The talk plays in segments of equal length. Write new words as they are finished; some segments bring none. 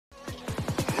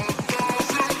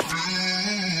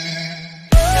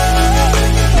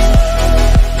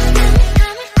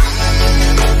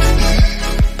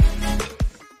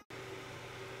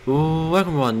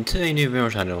Welcome on to a new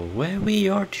video channel where we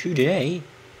are today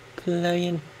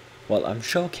playing, well, I'm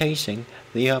showcasing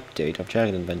the update of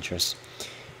Dragon Adventures.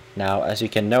 Now, as you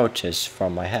can notice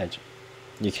from my head,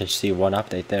 you can see one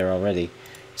update there already. It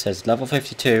says level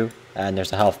 52 and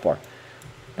there's a health bar.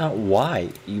 Now, why,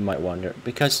 you might wonder?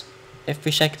 Because if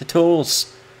we check the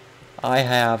tools, I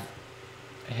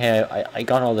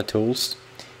got all the tools.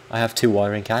 I have 2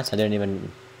 watering cans.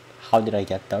 How did I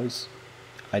get those?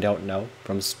 I don't know,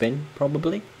 from Spin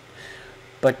probably,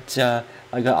 but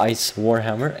I got Ice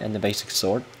Warhammer and the basic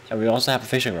sword, and we also have a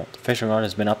fishing rod. The fishing rod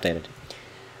has been updated.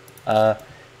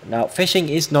 Now fishing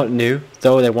is not new,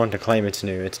 though they want to claim it's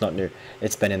new. It's not new.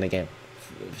 It's been in the game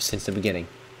since the beginning.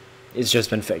 It's just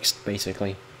been fixed,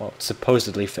 basically. Well,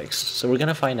 supposedly fixed. So we're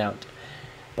gonna find out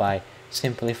by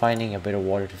simply finding a bit of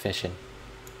water to fish in.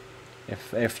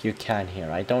 If you can here.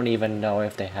 I don't even know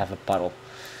if they have a puddle.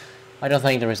 I don't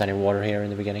think there is any water here in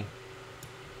the beginning.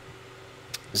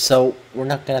 So, we're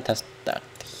not gonna test that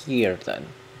here then.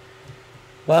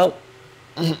 Well,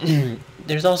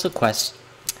 there's also quests.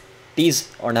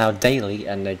 These are now daily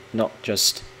and they're not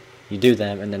just you do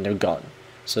them and then they're gone.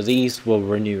 So these will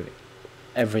renew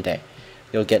every day.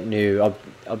 You'll get new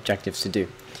objectives to do.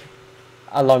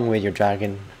 Along with your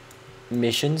dragon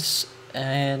missions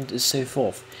and so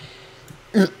forth.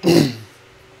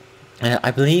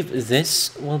 I believe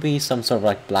this will be some sort of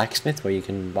like blacksmith where you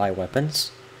can buy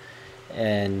weapons,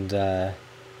 and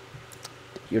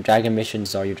your dragon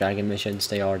missions are your dragon missions.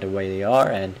 They are the way they are,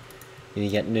 and you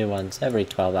get new ones every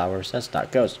 12 hours as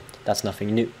that goes. That's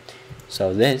nothing new.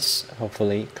 So this,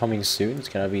 hopefully coming soon, is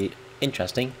gonna be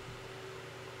interesting.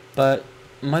 But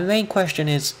my main question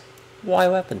is, why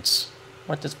weapons?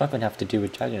 What does weapon have to do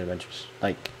with Dragon Adventures?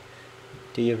 Like,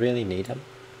 do you really need them?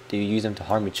 Do you use them to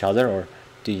harm each other, or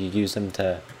do you use them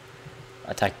to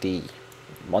attack the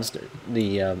monsters?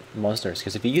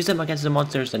 Because if you use them against the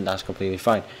monsters, then that's completely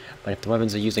fine. But if the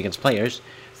weapons are used against players,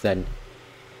 then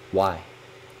why?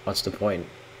 What's the point?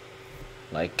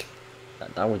 Like,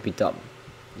 that would be dumb.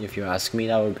 If you ask me,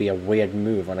 that would be a weird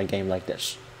move on a game like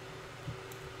this.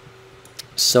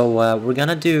 So we're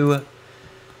gonna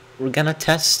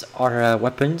test our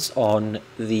weapons on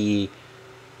the.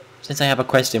 Since I have a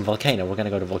quest in Volcano, we're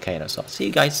gonna go to Volcano. So I'll see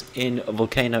you guys in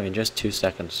Volcano in just 2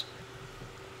 seconds.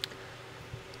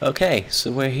 Okay,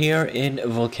 so we're here in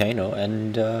Volcano,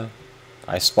 and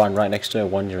I spawned right next to a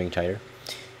Wandering Trader.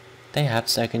 They have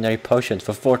secondary potions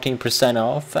for 14%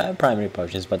 off primary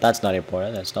potions, but that's not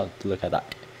important. Let's not look at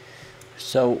that.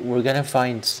 So we're gonna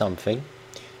find something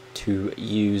to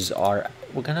use our.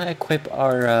 We're gonna equip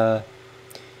our.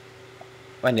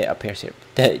 When it appears here,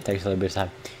 that takes a little bit of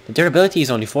time. The durability is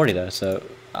only 40 though, so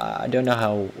I don't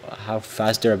know how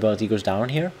fast durability goes down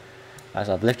here, as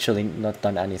I've literally not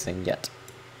done anything yet.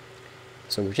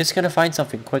 So we're just gonna find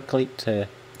something quickly to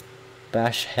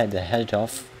bash the head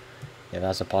off. Yeah,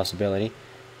 that's a possibility.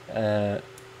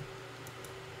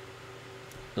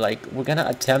 Like, we're gonna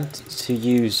attempt to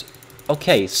use.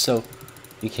 Okay, so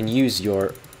you can use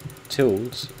your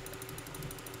tools,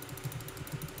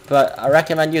 but I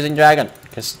recommend using dragon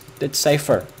because it's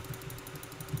safer.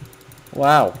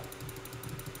 Wow,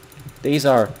 these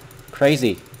are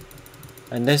crazy,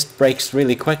 and this breaks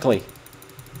really quickly.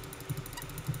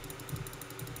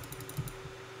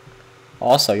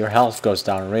 Also, your health goes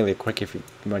down really quick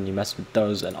when you mess with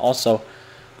those, and also,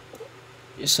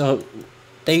 so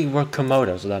they were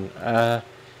Komodos then.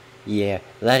 Yeah,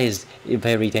 that is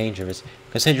very dangerous,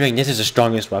 considering this is the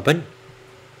strongest weapon,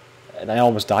 and I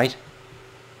almost died.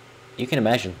 You can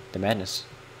imagine the madness.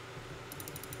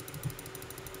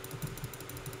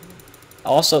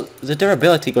 Also, the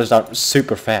durability goes down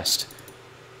super fast.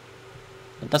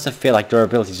 It doesn't feel like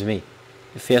durability to me.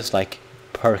 It feels like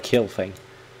per kill thing.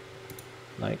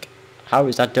 Like, how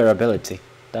is that durability?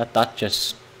 That's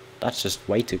just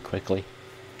way too quickly.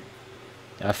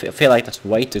 I feel like that's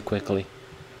way too quickly.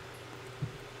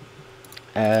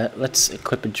 Let's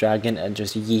equip a dragon and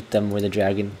just yeet them with a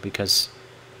dragon because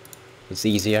it's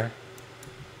easier.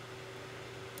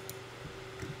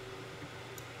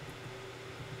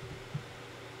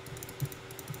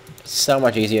 So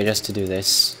much easier just to do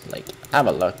this. Like, have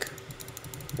a look.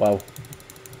 Whoa.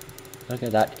 Look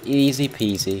at that. Easy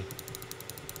peasy.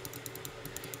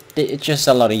 It's just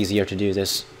a lot easier to do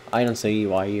this. I don't see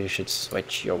why you should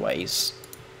switch your ways.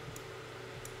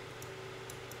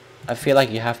 I feel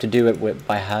like you have to do it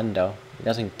by hand though. It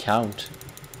doesn't count.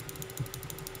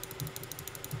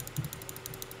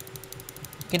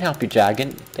 You can help your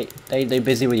dragon. They're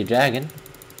busy with your dragon.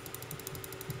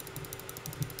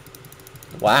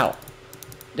 Wow.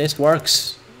 This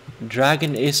works.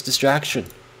 Dragon is distraction.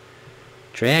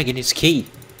 Dragon is key.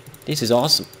 This is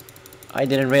awesome. I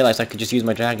didn't realize I could just use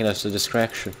my dragon as a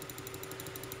distraction.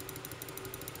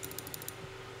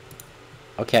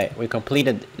 Okay, we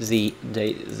completed the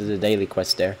daily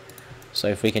quest there. So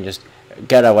if we can just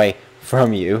get away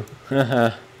from you.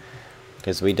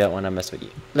 Because we don't want to mess with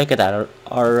you. Look at that,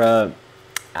 our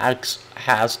axe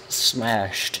has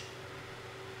smashed.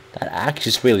 That axe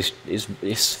is really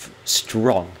is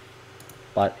strong,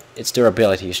 but its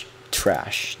durability is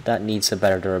trash. That needs a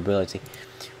better durability.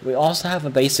 We also have a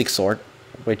basic sword,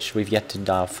 which we've yet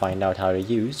to find out how to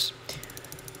use.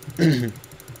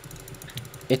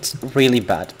 It's really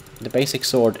bad. The basic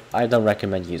sword I don't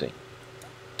recommend using.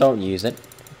 Don't use it.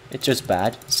 It's just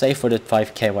bad. Save for the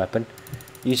 5k weapon.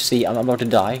 You see, I'm about to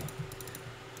die.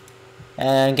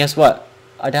 And guess what?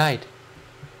 I died.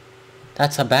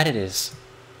 That's how bad it is.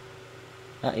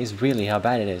 That is really how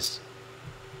bad it is.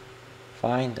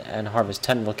 Find and harvest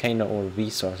 10 volcano ore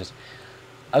resources.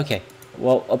 Okay,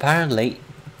 well apparently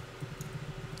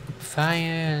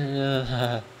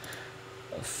fire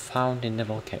found in the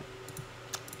volcano.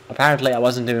 Apparently I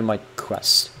wasn't doing my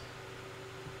quest.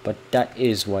 But that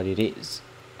is what it is.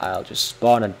 I'll just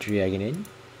spawn a dragon in,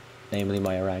 namely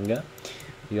my Oranga.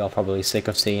 You're all probably sick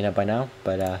of seeing it by now,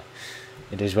 but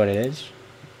it is what it is.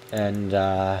 And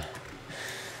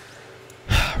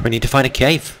we need to find a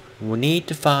cave. We need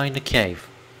to find a cave.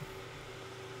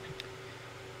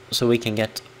 So we can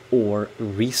get ore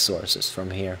resources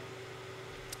from here.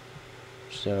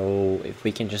 So if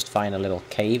we can just find a little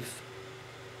cave,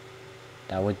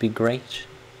 that would be great.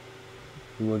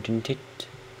 Wouldn't it?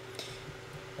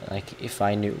 Like if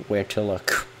I knew where to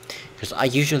look. Because I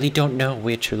usually don't know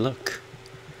where to look.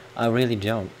 I really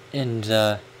don't. And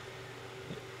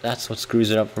that's what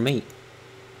screws it up for me.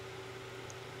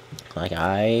 Like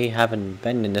I haven't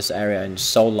been in this area in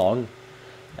so long.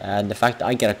 And the fact that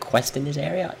I get a quest in this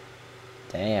area,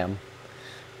 damn.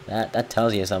 That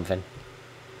tells you something.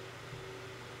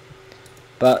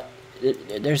 But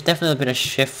there's definitely been a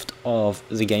shift of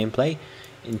the gameplay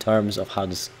in terms of how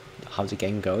the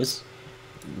game goes.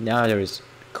 Now there's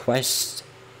quests.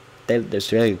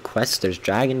 There's really quests. There's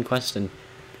dragon quests and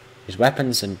there's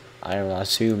weapons, and I don't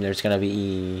assume there's gonna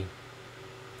be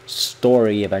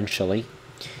story eventually,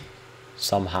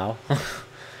 somehow.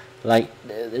 Like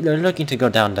they're looking to go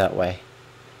down that way.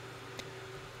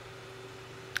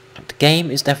 The game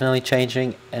is definitely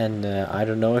changing, and I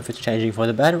don't know if it's changing for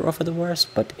the better or for the worse,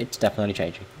 but it's definitely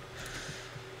changing.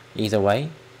 Either way,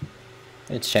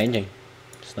 it's changing.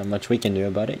 There's not much we can do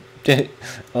about it,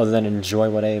 other than enjoy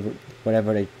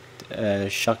whatever they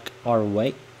shuck our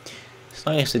way. As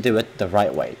long as they do it the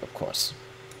right way, of course.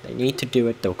 They need to do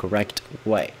it the correct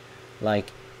way.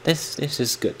 Like this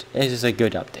is good. This is a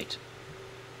good update.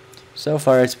 So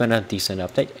far, it's been a decent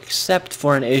update, except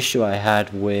for an issue I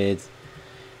had with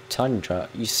Tundra.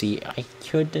 You see, I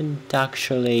couldn't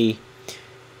actually.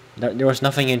 There was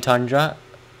nothing in Tundra,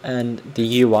 and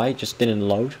the UI just didn't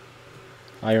load.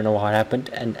 I don't know what happened,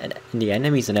 and the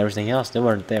enemies and everything else, they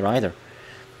weren't there either.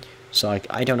 So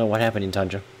I don't know what happened in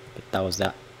Tundra, but that was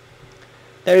that.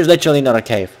 There is literally not a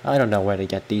cave. I don't know where to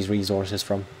get these resources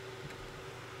from.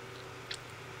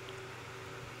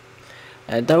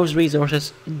 And those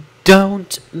resources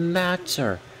don't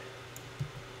matter,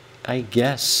 I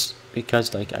guess,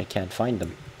 because like I can't find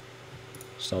them.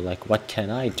 So like what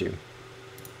can I do?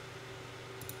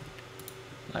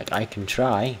 Like I can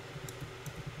try,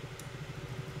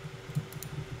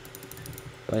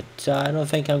 but I don't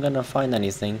think I'm gonna find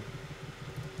anything.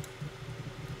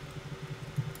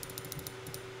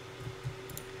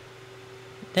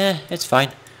 It's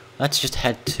fine. Let's just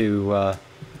head to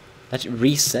let's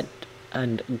reset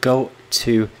and go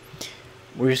to.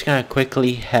 We're just gonna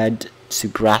quickly head to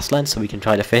Grassland so we can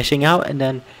try the fishing out, and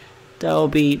then that'll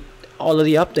be all of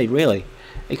the update really,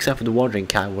 except for the Wandering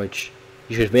Cat, which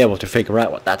you should be able to figure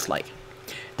out what that's like.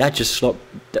 That just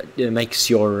it makes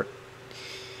your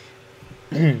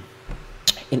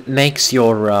it makes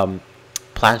your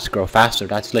plants grow faster.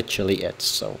 That's literally it.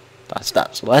 So that's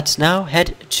that. So let's now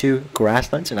head to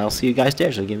Grasslands, and I'll see you guys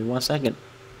there. So give me 1 second.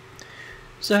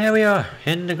 So here we are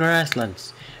in the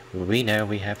Grasslands. We know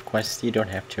we have quests. You don't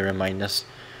have to remind us.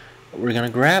 We're gonna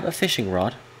grab a fishing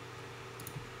rod.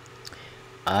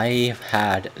 I've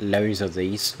had loads of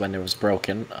these when it was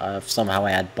broken. Somehow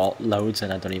I had bought loads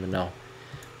and I don't even know.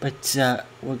 But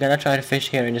we're gonna try to fish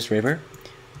here in this river,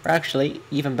 or actually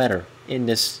even better in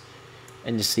this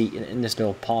sea, in this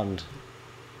little pond.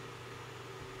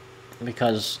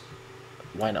 Because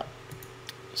why not?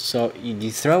 So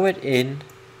you throw it in.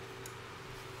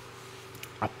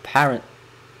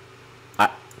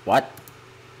 What?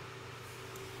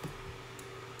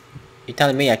 You're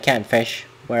telling me I can't fish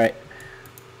where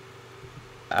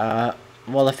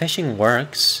Well, the fishing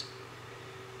works.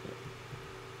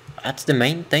 That's the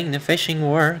main thing, the fishing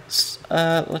works.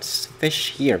 Let's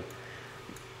fish here.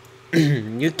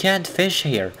 You can't fish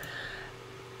here.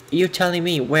 You telling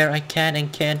me where I can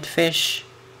and can't fish?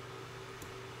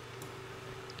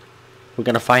 We're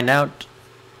gonna find out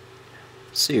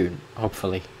soon,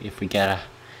 hopefully, if we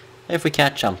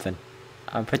catch something.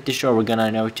 I'm pretty sure we're gonna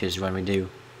notice when we do.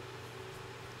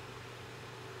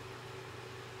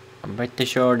 I'm pretty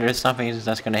sure there's something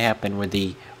that's gonna happen with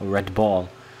the red ball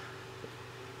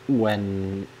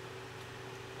when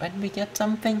we get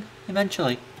something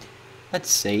eventually. Let's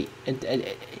see.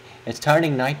 It's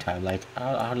turning nighttime. Like,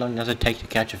 how long does it take to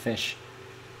catch a fish?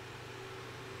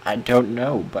 I don't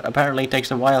know, but apparently it takes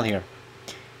a while here.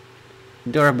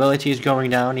 Durability is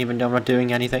going down even though I'm not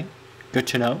doing anything. Good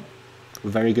to know.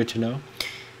 Very good to know.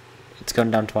 It's gone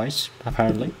down twice,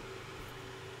 apparently.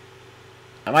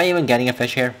 Am I even getting a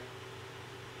fish here?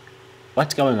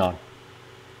 What's going on?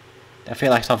 I feel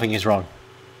like something is wrong.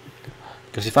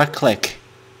 Because if I click...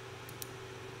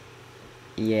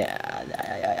 Yeah,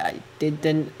 I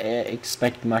didn't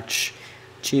expect much,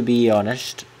 to be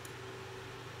honest.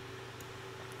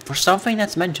 For something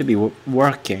that's meant to be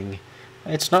working,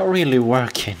 it's not really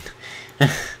working.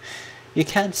 You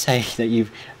can't say that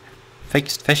you've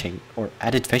fixed fishing or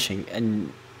added fishing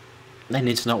and then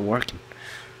it's not working.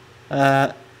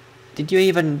 Did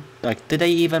they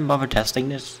even bother testing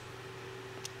this?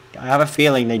 I have a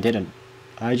feeling they didn't.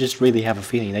 I just really have a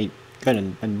feeling they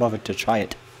couldn't and bothered to try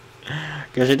it.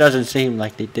 Because it doesn't seem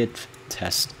like they did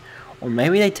test. Or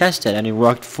maybe they tested and it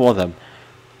worked for them.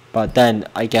 But then,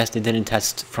 I guess they didn't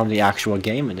test from the actual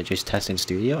game and they just test in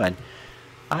studio. And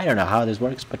I don't know how this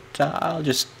works, but I'll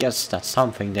just guess that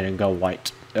something didn't go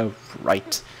right.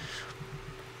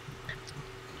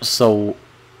 So,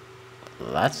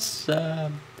 that's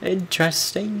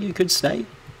interesting, you could say.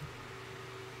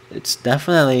 It's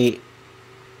definitely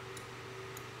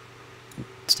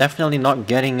not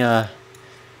getting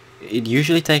it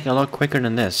usually takes a lot quicker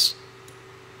than this.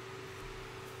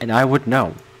 And I would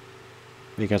know.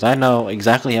 Because I know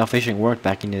exactly how fishing worked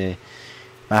back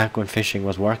when fishing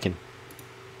was working.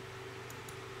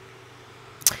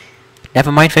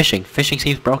 Never mind fishing. Fishing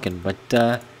seems broken, but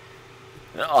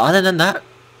other than that,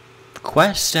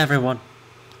 quest everyone.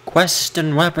 Quest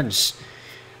and weapons.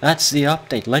 That's the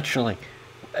update, literally.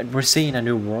 We're seeing a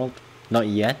new world. Not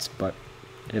yet, but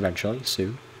eventually,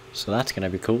 soon. So that's gonna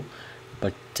be cool.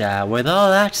 But with all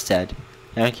that said,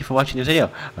 thank you for watching this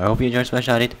video. I hope you enjoyed Smash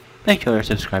It. Make sure to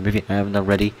subscribe if you haven't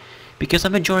already, because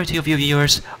the majority of you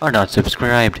viewers are not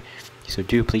subscribed. So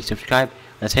do please subscribe.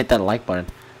 Let's hit that like button,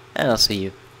 and I'll see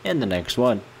you in the next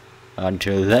one.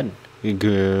 Until then,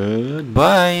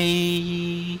 goodbye.